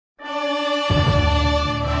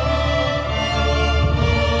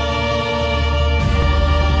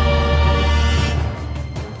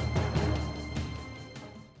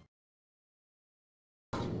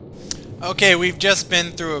Okay, we've just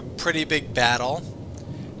been through a pretty big battle.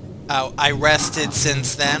 I rested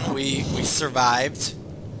since then. We survived.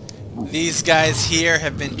 These guys here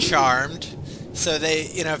have been charmed. So they,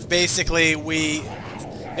 you know, basically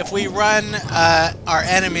if we run our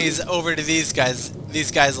enemies over to these guys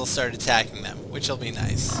will start attacking them, which will be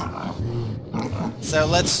nice. So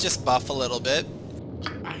let's just buff a little bit.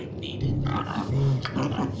 I need it.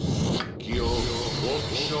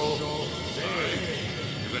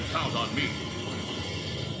 You can count on me.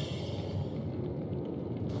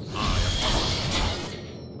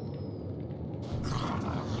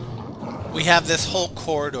 We have this whole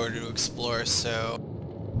corridor to explore, so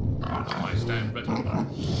I stand ready.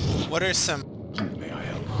 what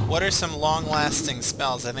are some long-lasting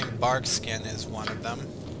spells? I think Bark Skin is one of them.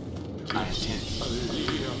 I attend.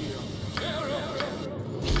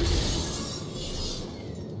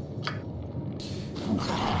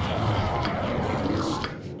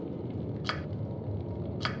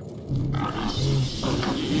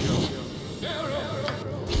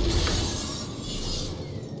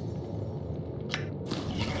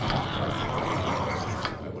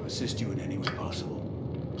 I will assist you in any way possible.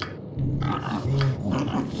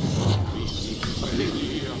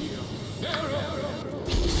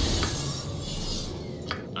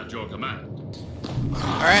 At your command.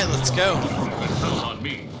 Alright, let's go. You can count on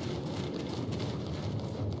me.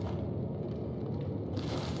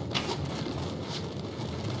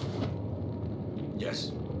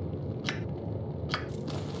 Yes.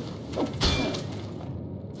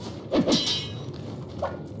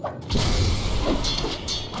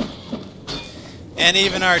 And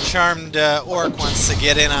even our charmed orc wants to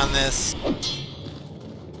get in on this.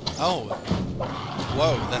 Oh.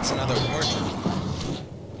 Whoa, that's another wardrobe.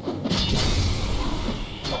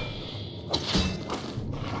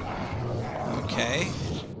 Okay.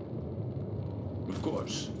 Of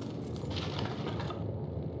course.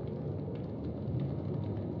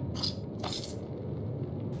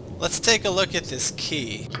 Let's take a look at this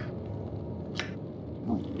key.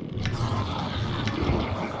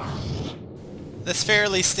 This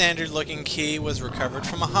fairly standard-looking key was recovered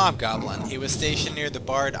from a hobgoblin. He was stationed near the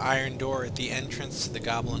barred iron door at the entrance to the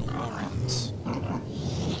goblin warrens.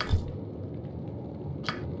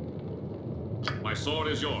 My sword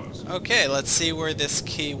is yours. Okay, let's see where this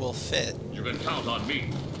key will fit. You can count on me.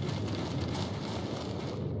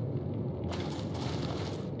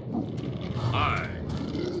 Aye.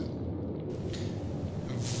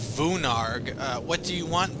 Vunarg. What do you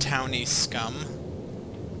want, towny scum?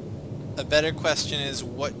 A better question is,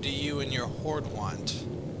 what do you and your horde want?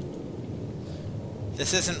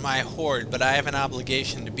 This isn't my horde, but I have an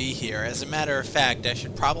obligation to be here. As a matter of fact, I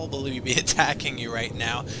should probably be attacking you right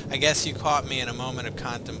now. I guess you caught me in a moment of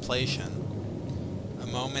contemplation. A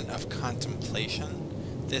moment of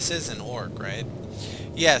contemplation? This is an orc, right?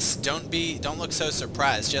 Yes, don't look so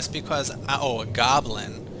surprised. Just because a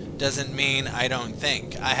goblin doesn't mean I don't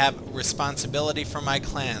think. I have responsibility for my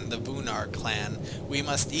clan, the Vunar clan. We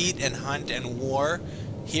must eat and hunt and war.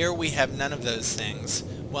 Here we have none of those things.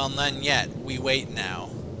 Well, none yet. We wait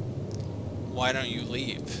now. Why don't you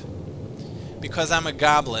leave? Because I'm a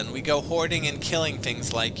goblin. We go hoarding and killing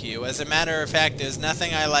things like you. As a matter of fact, there's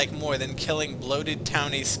nothing I like more than killing bloated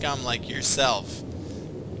towny scum like yourself.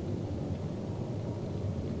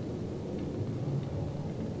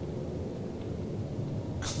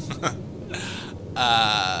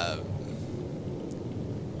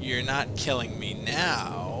 You're not killing me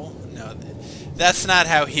now. No, that's not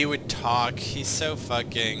how he would talk. He's so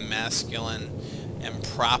fucking masculine and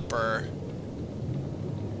proper.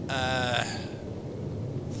 I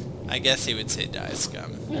guess he would say die,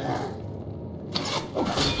 scum.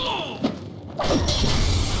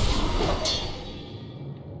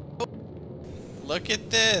 Look at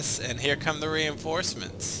this, and here come the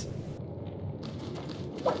reinforcements.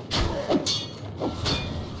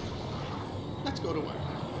 Let's go to work.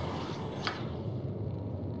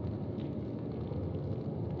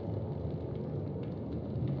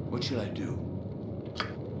 What should I do?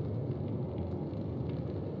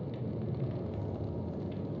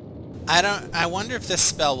 I wonder if this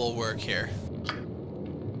spell will work here.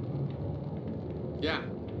 Yeah.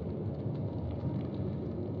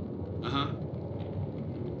 Uh-huh.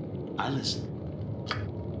 I listen.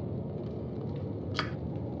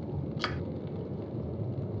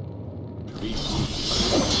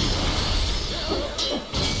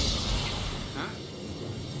 Huh?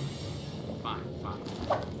 Fine.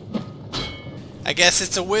 I guess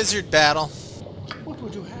it's a wizard battle. What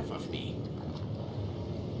would you have of me?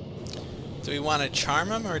 Do we want to charm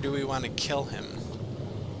him or do we want to kill him?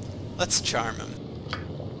 Let's charm him.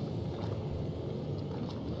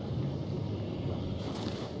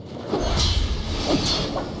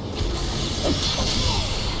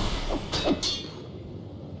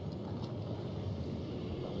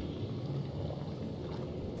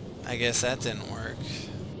 I guess that didn't work.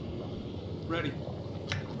 Ready.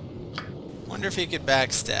 Wonder if he could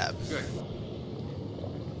backstab. Good.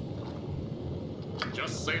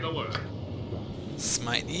 Just say the word.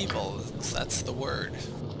 Smite evil, that's the word.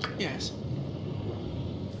 Yes.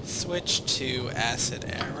 Switch to acid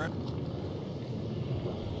arrow.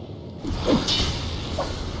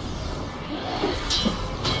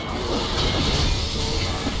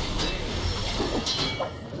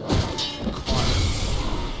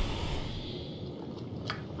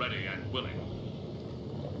 Ready and willing.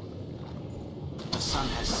 The sun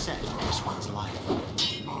has set in this one's life.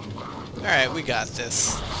 Alright, we got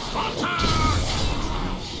this.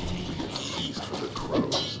 Feast for the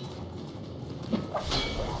crows.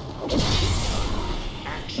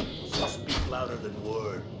 Actions speak louder than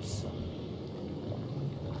words.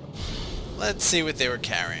 Let's see what they were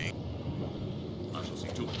carrying. I shall see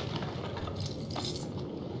to it.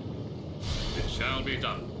 It shall be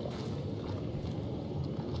done.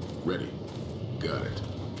 Ready. Got it.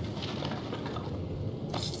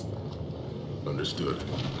 Understood.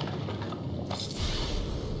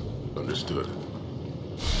 Understood.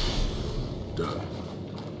 Done.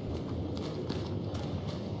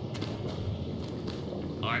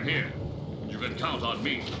 I'm here. You can count on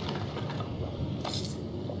me.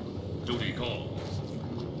 Duty calls.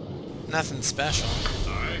 Nothing special.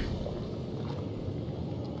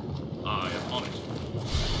 I am on it.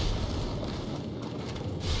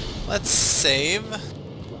 Let's save.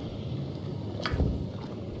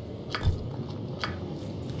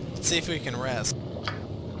 Let's see if we can rest.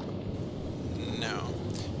 No.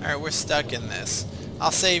 Alright, we're stuck in this.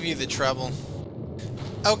 I'll save you the trouble.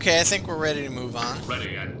 Okay, I think we're ready to move on.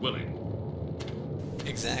 Ready and willing.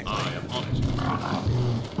 Exactly. I am on it.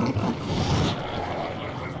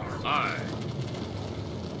 I.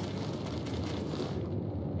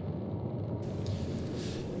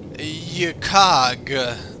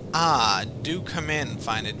 Yquog. Ah, do come in,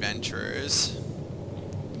 fine adventurers.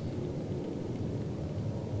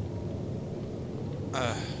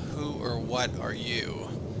 Who or what are you?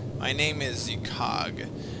 My name is Yquog.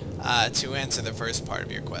 To answer the first part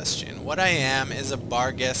of your question, what I am is a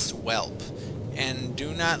Barghest Whelp. And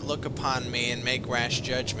do not look upon me and make rash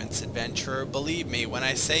judgments, adventurer. Believe me when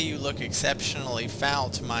I say you look exceptionally foul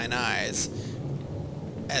to mine eyes,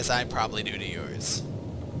 as I probably do to yours.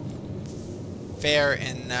 Fair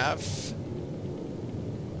enough.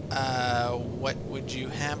 What would you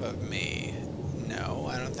have of me? No,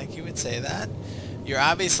 I don't think you would say that. You're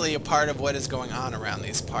obviously a part of what is going on around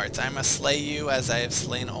these parts. I must slay you as I have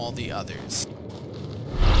slain all the others.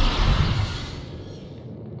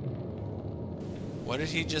 What did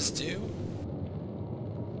he just do?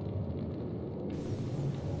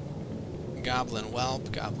 Goblin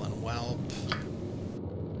whelp, goblin whelp.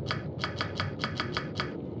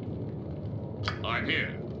 I'm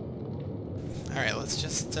here. Alright, let's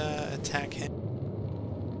just attack him.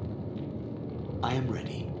 I am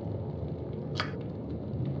ready.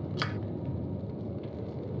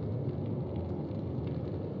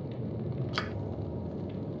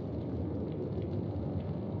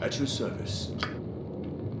 At your service.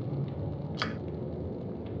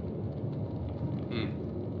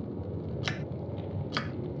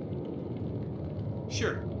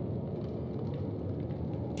 Sure.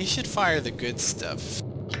 He should fire the good stuff.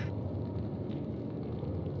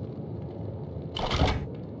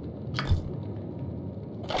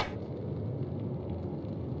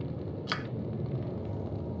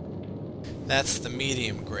 That's the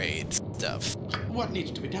medium grade stuff. What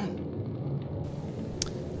needs to be done?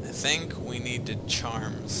 I think we need to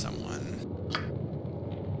charm someone.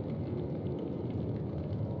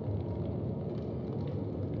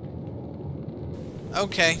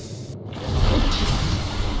 Okay.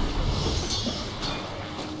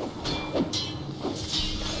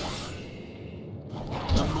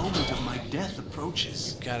 The moment of my death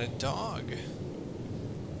approaches. Got a dog.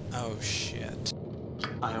 Oh shit.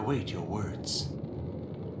 I await your words.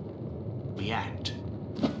 We act.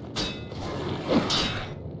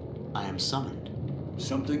 I am summoned.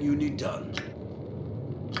 Something you need done.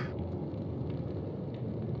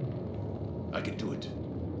 I can do it.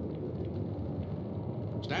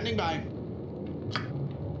 Standing by.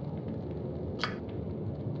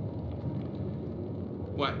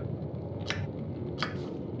 What?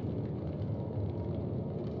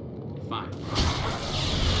 Fine.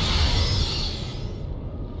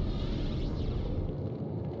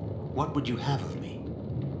 What would you have of me?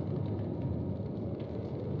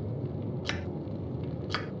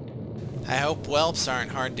 I hope whelps aren't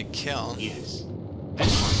hard to kill. Yes.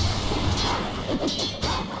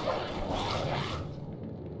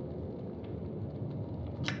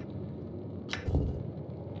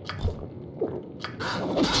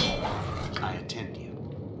 I attend you.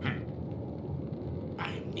 I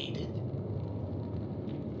am needed.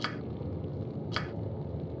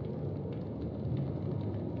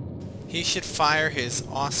 He should fire his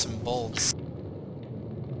awesome bolts.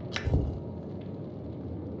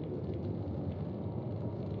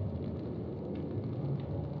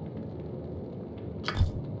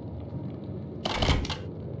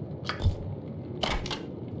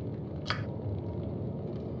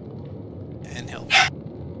 And he'll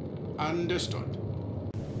Understood.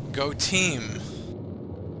 go team.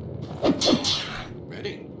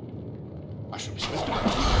 Ready? I shall be swift.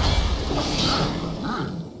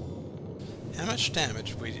 How much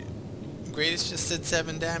damage we do? Greatest just did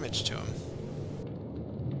 7 damage to him.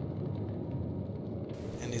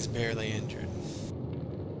 And he's barely injured.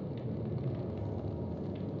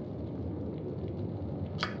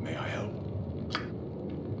 May I help?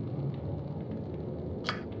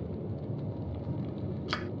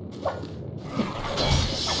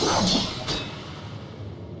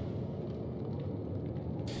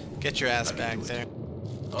 Get your ass back there.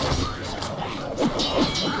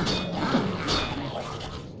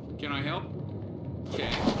 Can I help?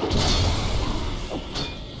 Okay.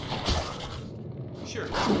 Sure.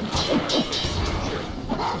 Sure.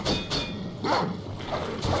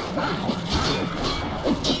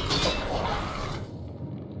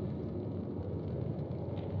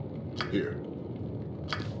 Here.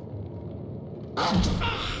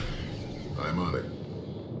 I'm on it.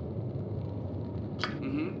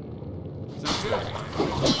 Sounds good.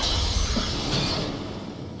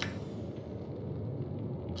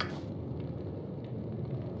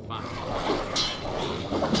 Fine.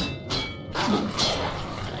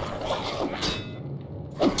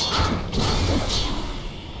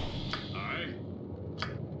 Alright.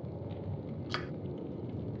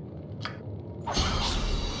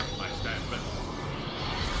 I stand ready.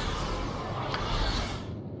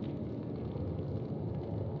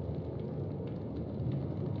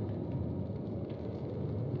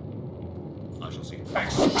 I shall see.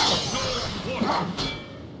 X. No water.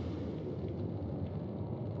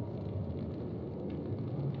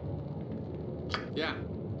 Yeah.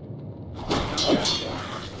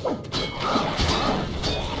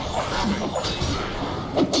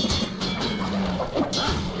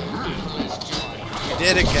 We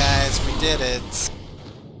did it, guys. We did it.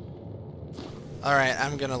 Alright,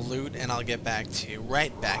 I'm gonna loot and I'll get back to you.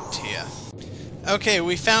 Right back to you. Okay,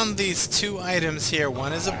 we found these 2 items here.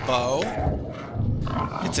 One is a bow.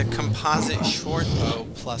 It's a composite short bow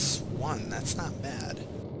 +1. That's not bad.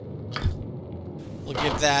 We'll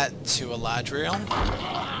give that to Eladriel.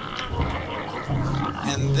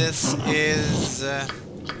 And this is...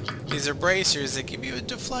 these are bracers that give you a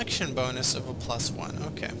deflection bonus of a +1.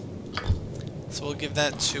 Okay. So we'll give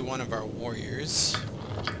that to one of our warriors.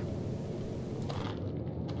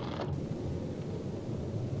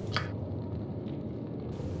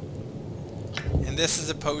 And this is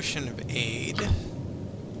a potion of aid.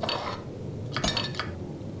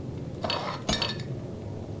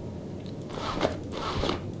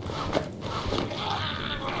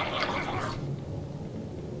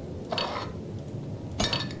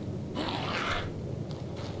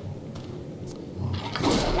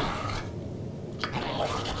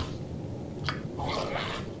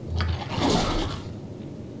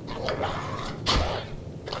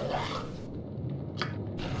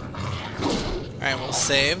 Alright, we'll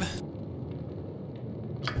save.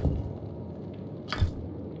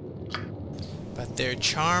 But they're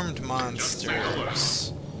charmed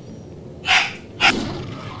monsters.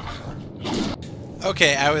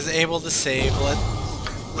 Okay, I was able to save.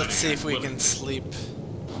 Let's see if we can sleep.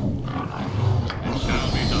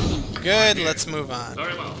 Good, let's move on.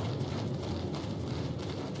 Very well.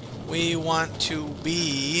 We want to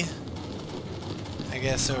be, I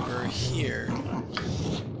guess, over here.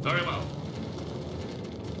 Very well.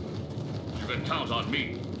 You can count on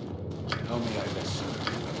me. How may I best serve?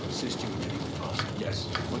 I will assist you in getting across. Yes.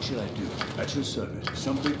 What should I do? At your service.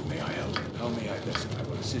 Something? May I help? How may I best? I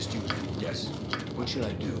will assist you in getting... Yes. What should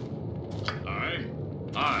I do? I.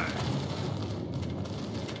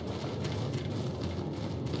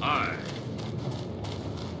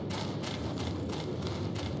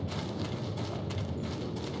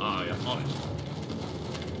 I am on it.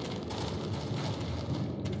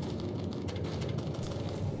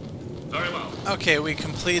 Very well. Okay, we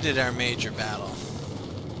completed our major battle.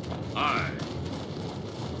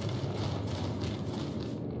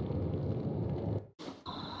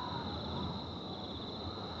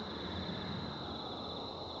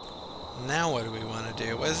 Now what do we want to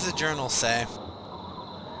do? What does the journal say?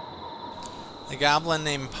 A goblin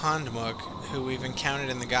named Pondmook, who we've encountered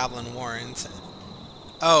in the Goblin Warrens.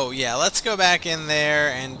 Oh, yeah, let's go back in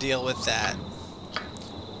there and deal with that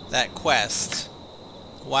quest.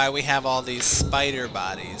 Why we have all these spider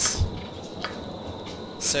bodies.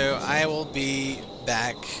 So I will be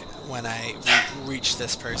back when I reach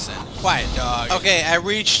this person. Quiet, dog. Okay, I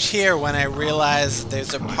reached here when I realized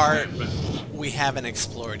there's a part we haven't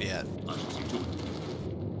explored yet. I shall see to it.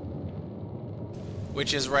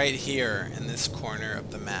 Which is right here in this corner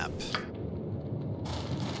of the map.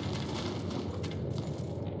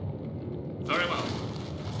 Very well.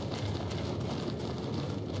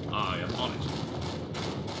 I am on it.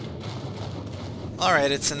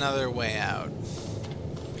 Alright, it's another way out.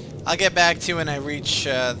 I'll get back to you when I reach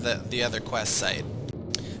the other quest site.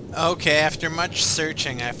 Okay, after much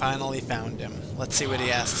searching, I finally found him. Let's see what he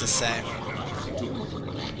has to say.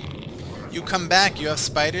 You come back. You have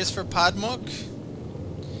spiders for Podmook?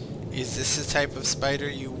 Is this the type of spider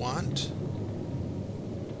you want?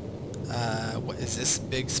 What is this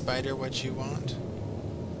big spider what you want?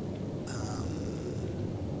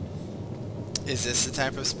 Is this the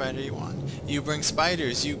type of spider you want? You bring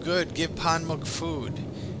spiders. You good. Give Podmook food.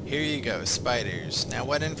 Here you go, spiders. Now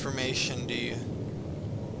what information do you...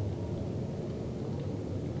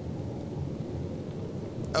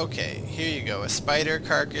 Okay, here you go. A spider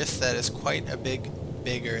carcass that is quite a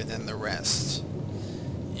bigger than the rest.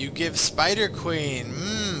 You give Spider Queen.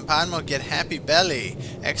 Podmook get happy belly.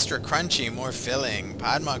 Extra crunchy, more filling.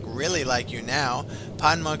 Podmook really like you now.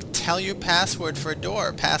 Podmook tell you password for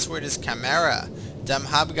door. Password is Chimera. Dumb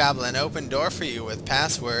hobgoblin open door for you with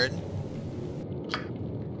password.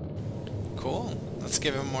 Cool. Let's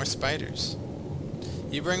give him more spiders.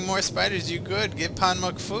 You bring more spiders, you good. Give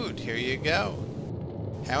Podmook food. Here you go.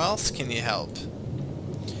 How else can you help?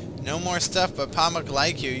 No more stuff, but Podmook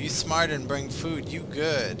like you. You smart and bring food. You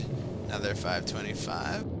good. Another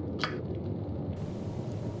 525.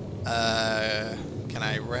 Can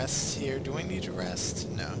I rest here? Do I need to rest?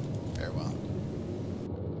 No. Very well.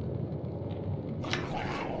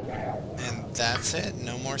 And that's it.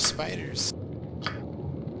 No more spiders.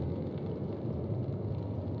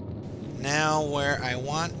 Now where I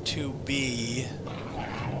want to be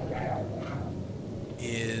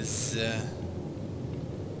is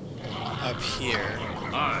up here.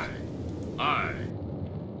 I.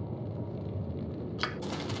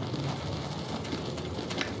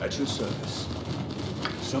 At your service.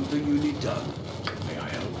 Something you need done. May I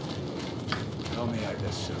help? How may I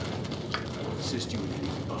best serve? I will assist you in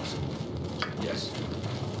anything possible. Yes.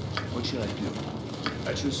 What should I do?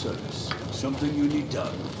 At your service. Something you need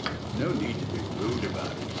done. No need to be rude about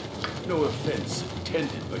it. No offense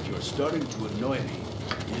intended, but you're starting to annoy me.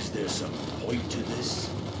 Is there some point to this?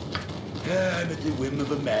 I'm at the whim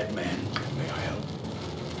of a madman. May I help?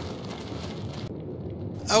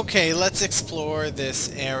 Okay, let's explore this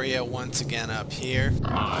area once again up here.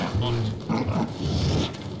 I am on it.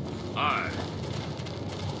 I.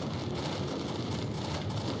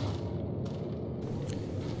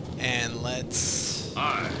 And let's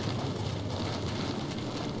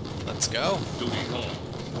go. Duty call.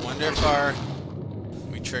 I wonder if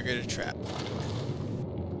we triggered a trap.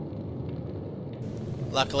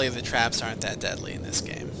 Luckily the traps aren't that deadly in this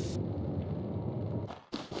game.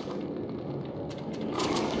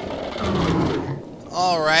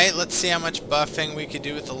 Alright, let's see how much buffing we could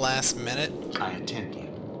do at the last minute. I attend you.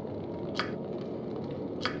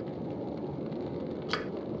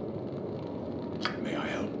 May I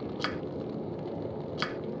help?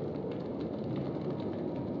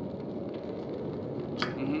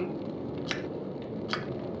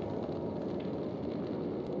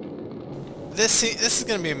 This is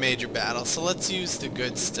going to be a major battle, so let's use the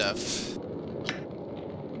good stuff.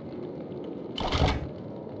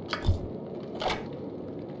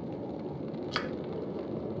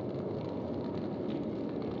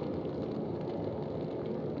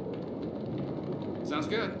 Sounds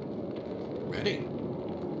good. Ready?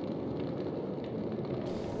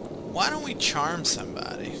 Why don't we charm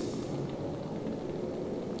somebody?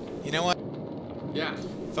 You know what? Yeah.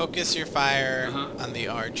 Focus your fire on the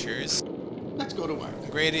archers. Let's go to work.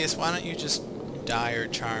 Gradius, why don't you just die or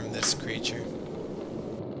charm this creature?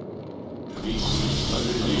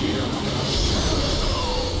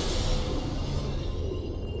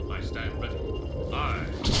 I stand ready. I.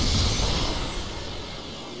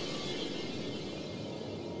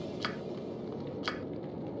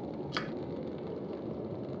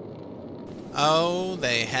 Oh,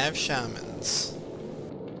 they have shamans.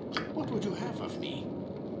 What would you have of me?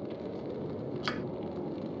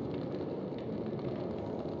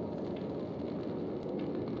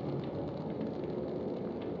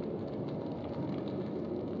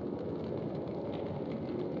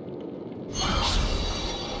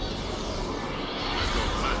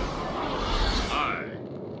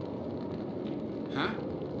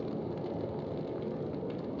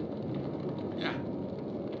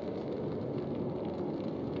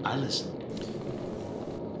 I listen.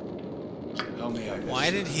 How may I best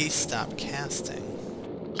Why did serve? he stop casting?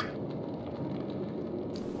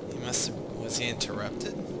 He must have... Was he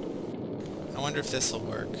interrupted? I wonder if this will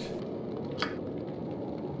work.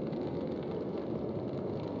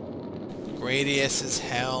 Gradius is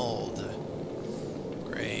held.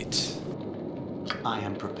 Great. I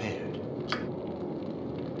am prepared.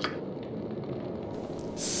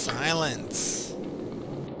 Silence.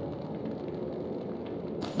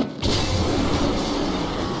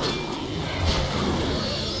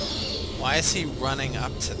 Why is he running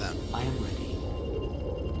up to them? I am ready.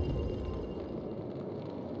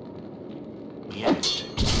 We act.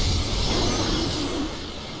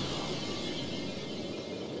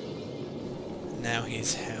 Now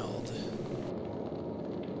he's held.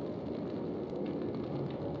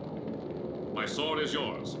 My sword is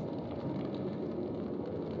yours.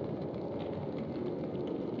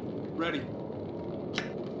 Ready.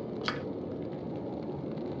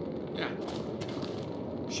 Yeah.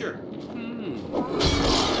 Sure.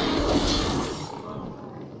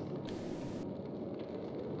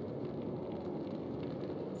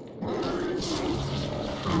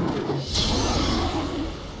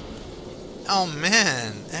 Oh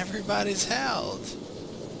man, everybody's held.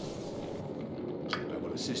 I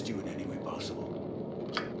will assist you in any way possible.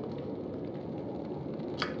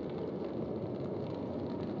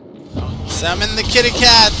 Summon the kitty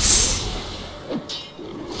cats!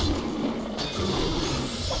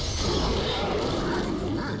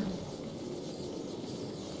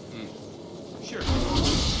 Sure.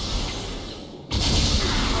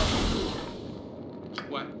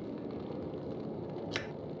 What?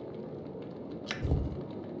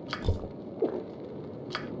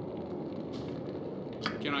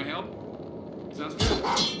 Can I help? Sounds good.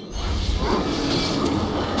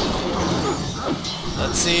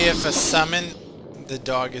 Let's see if a summon the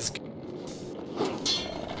dog is...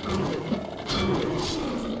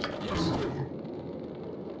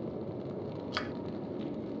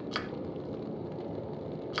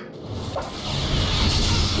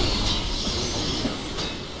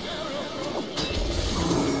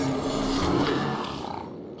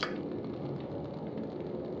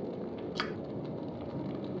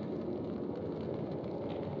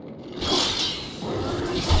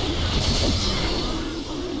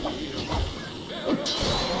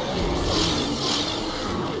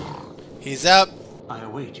 He's up, I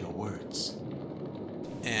await your words.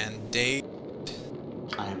 and Dave...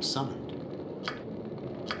 I am summoned.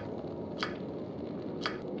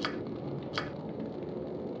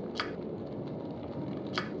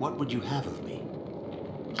 What would you have of me?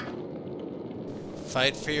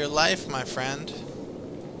 Fight for your life, my friend.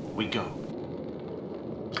 We go.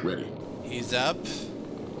 Ready. He's up.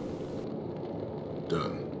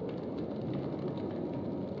 Done.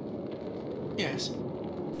 Yes.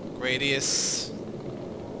 Gradius.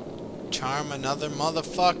 Charm another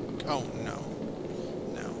motherfuck. Oh, no.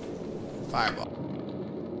 No. Fireball.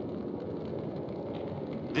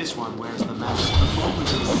 This one wears the mask. The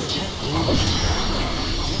moment of death.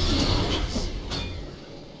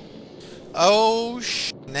 Oh,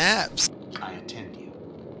 snaps. I attend you.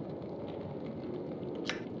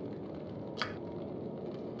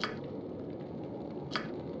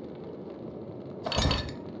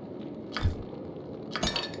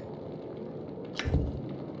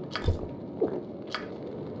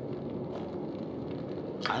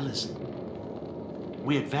 I listen.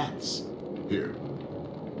 We advance. Here.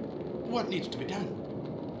 What needs to be done?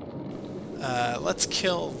 Let's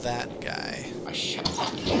kill that guy. I shall.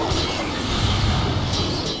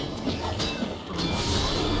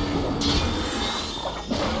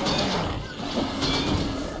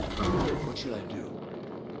 What should I do?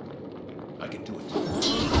 I can do it.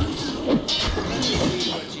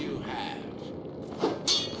 What you have.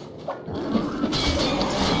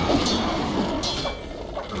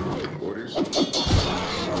 Orders? Feast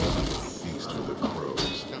for the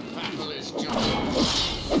crows. The battle is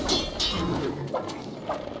joined.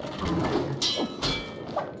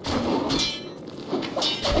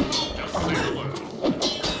 Just say the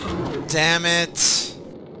word. Damn it.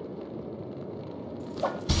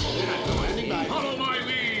 Follow my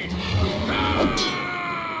lead.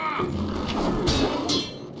 Ah!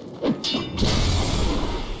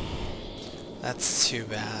 That's too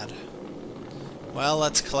bad. Well,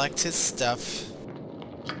 let's collect his stuff.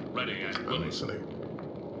 Ready and I'm willing. listening.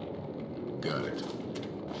 Got it.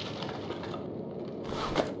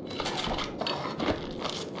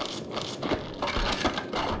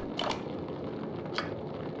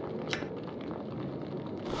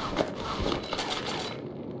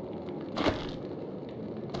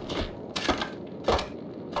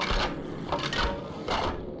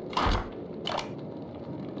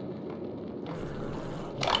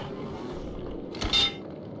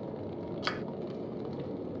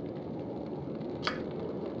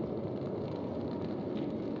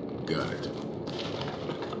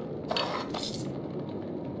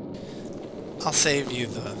 I'll save you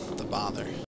the bother.